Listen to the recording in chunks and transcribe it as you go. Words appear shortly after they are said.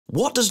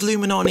What does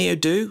Luminar NEO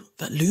do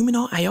that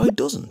Luminar AI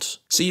doesn't?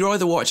 So you're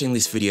either watching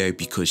this video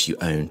because you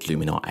own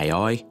Luminar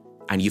AI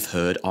and you've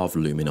heard of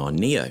Luminar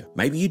NEO.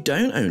 Maybe you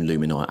don't own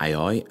Luminar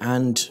AI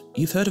and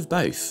you've heard of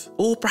both.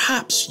 Or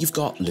perhaps you've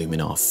got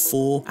Luminar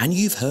 4 and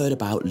you've heard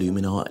about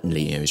Luminar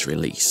NEO's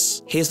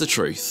release. Here's the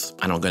truth,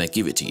 and I'm going to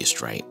give it to you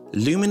straight.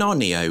 Luminar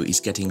NEO is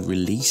getting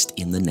released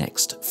in the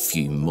next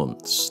few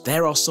months.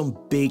 There are some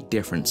big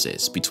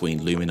differences between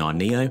Luminar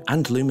NEO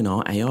and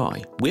Luminar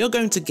AI. We are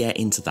going to get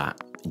into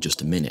that in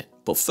just a minute.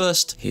 But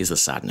first, here's the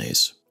sad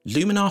news.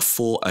 Luminar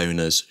 4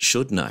 owners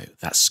should know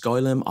that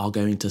Skylum are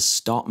going to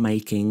stop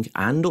making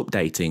and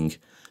updating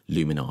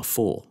Luminar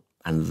 4.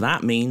 And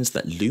that means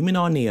that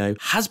Luminar NEO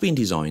has been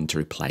designed to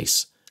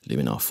replace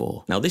Luminar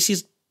 4. Now, this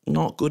is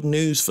not good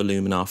news for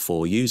Luminar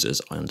 4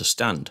 users, I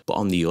understand. But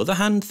on the other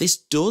hand, this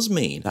does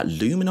mean that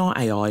Luminar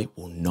AI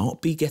will not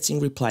be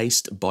getting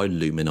replaced by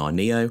Luminar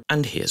NEO,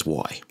 and here's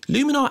why.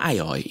 Luminar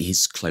AI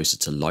is closer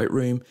to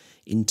Lightroom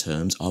in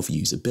terms of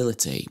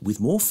usability,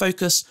 with more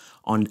focus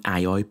on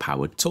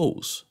AI-powered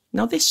tools.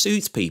 Now, this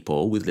suits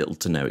people with little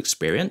to no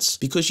experience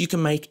because you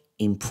can make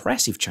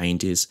impressive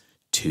changes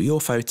to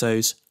your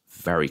photos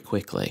very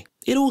quickly.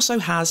 It also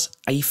has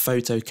a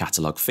photo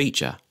catalog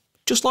feature,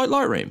 just like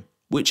Lightroom,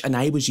 which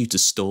enables you to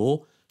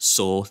store,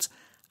 sort,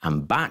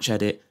 and batch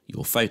edit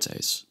your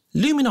photos.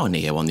 Luminar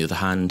NEO, on the other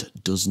hand,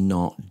 does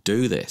not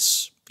do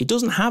this. It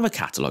doesn't have a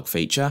catalog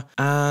feature,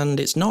 and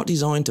it's not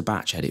designed to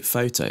batch edit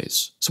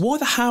photos. So why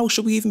the hell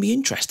should we even be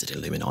interested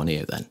in Luminar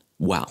NEO then?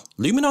 Well,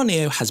 Luminar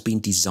NEO has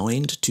been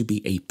designed to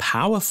be a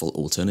powerful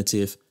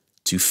alternative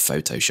to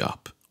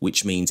Photoshop,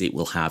 which means it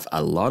will have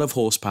a lot of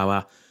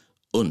horsepower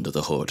under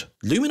the hood.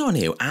 Luminar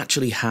NEO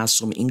actually has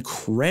some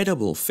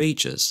incredible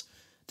features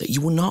that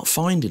you will not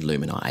find in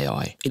Luminar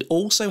AI. It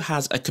also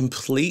has a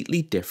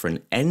completely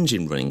different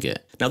engine running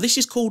it. Now, this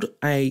is called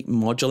a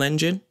module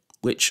engine,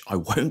 which I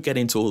won't get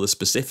into all the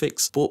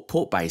specifics, but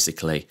put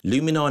basically,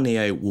 Luminar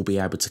NEO will be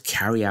able to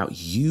carry out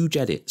huge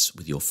edits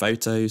with your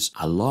photos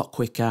a lot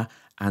quicker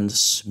and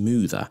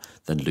smoother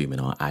than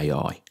Luminar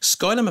AI.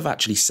 Skylum have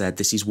actually said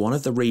this is one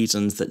of the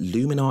reasons that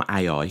Luminar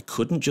AI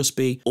couldn't just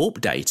be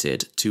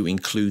updated to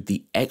include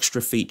the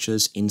extra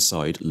features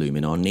inside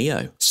Luminar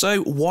NEO.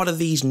 So what are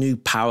these new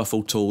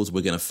powerful tools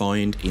we're going to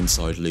find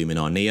inside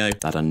Luminar NEO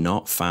that are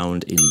not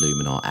found in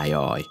Luminar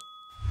AI?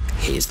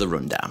 Here's the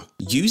rundown.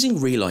 Using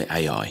Relight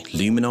AI,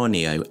 Luminar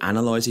NEO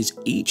analyzes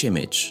each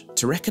image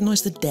to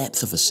recognize the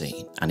depth of a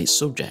scene and its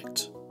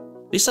subject.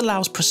 This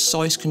allows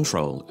precise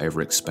control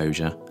over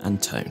exposure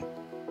and tone.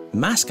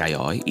 Mask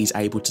AI is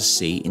able to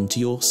see into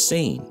your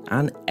scene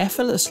and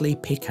effortlessly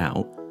pick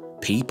out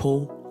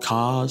people,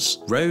 cars,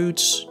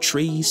 roads,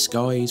 trees,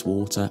 skies,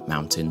 water,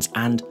 mountains,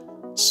 and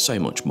so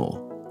much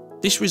more.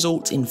 This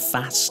results in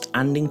fast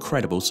and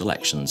incredible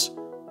selections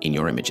in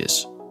your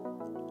images.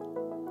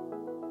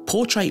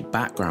 Portrait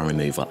Background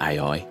Removal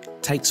AI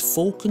takes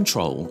full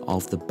control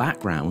of the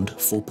background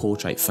for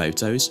portrait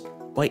photos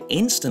by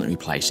instantly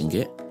replacing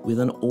it with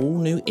an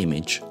all-new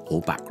image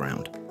or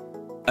background.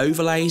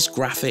 Overlays,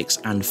 graphics,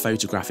 and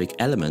photographic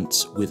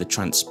elements with a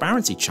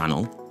transparency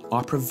channel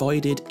are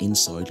provided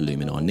inside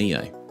Luminar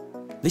NEO.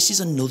 This is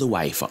another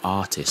way for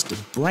artists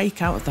to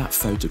break out of that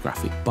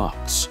photographic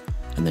box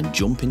and then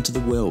jump into the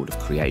world of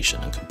creation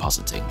and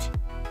compositing.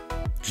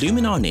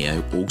 Luminar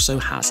NEO also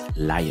has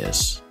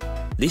layers.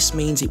 This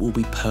means it will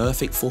be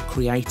perfect for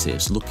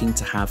creatives looking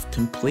to have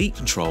complete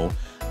control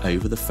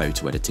over the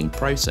photo editing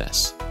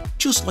process,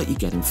 just like you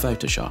get in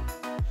Photoshop.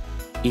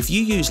 If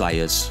you use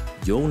layers,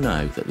 you'll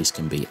know that this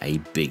can be a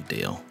big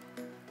deal.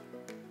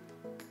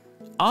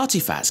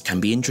 Artifacts can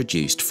be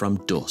introduced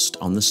from dust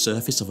on the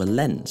surface of a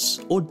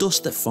lens or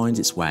dust that finds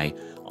its way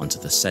onto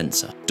the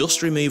sensor.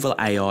 Dust Removal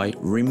AI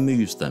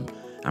removes them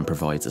and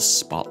provides a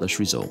spotless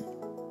result.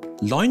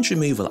 Lines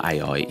Removal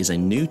AI is a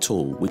new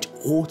tool which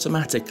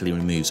automatically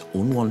removes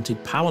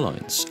unwanted power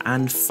lines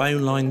and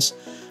phone lines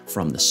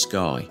from the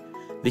sky.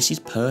 This is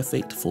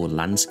perfect for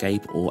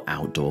landscape or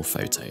outdoor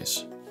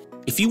photos.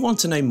 If you want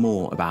to know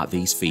more about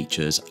these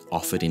features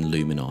offered in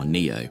Luminar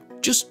NEO,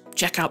 just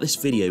check out this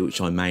video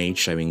which I made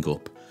showing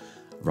up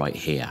right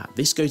here.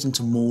 This goes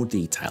into more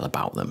detail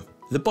about them.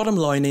 The bottom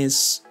line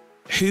is,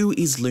 who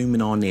is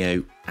Luminar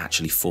NEO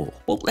actually for?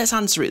 Well, let's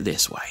answer it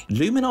this way.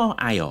 Luminar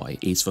AI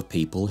is for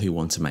people who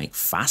want to make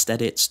fast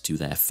edits to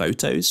their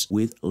photos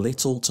with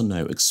little to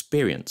no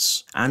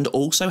experience, and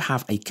also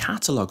have a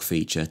catalog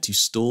feature to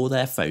store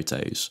their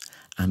photos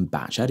and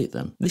batch edit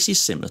them. This is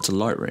similar to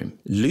Lightroom.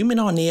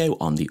 Luminar NEO,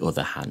 on the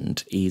other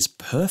hand, is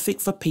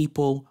perfect for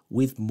people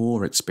with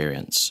more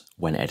experience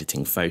when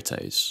editing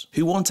photos,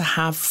 who want to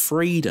have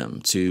freedom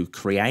to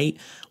create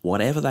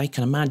whatever they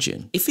can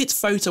imagine. If it's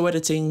photo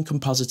editing,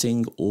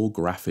 compositing, or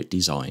graphic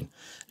design,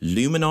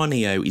 Luminar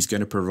NEO is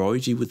going to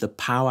provide you with the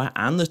power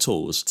and the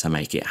tools to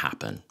make it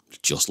happen,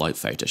 just like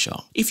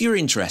Photoshop. If you're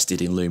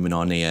interested in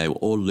Luminar NEO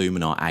or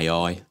Luminar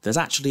AI, there's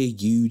actually a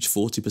huge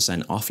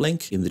 40% off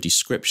link in the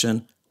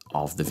description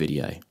of the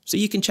video. So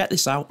you can check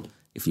this out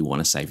if you want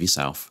to save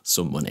yourself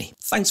some money.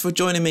 Thanks for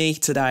joining me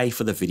today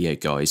for the video,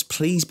 guys.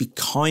 Please be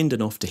kind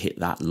enough to hit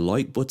that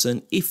like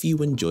button if you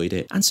enjoyed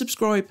it, and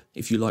subscribe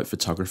if you like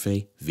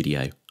photography,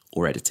 video,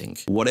 or editing.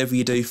 Whatever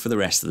you do for the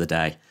rest of the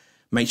day,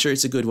 make sure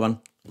it's a good one,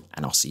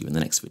 and I'll see you in the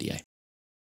next video.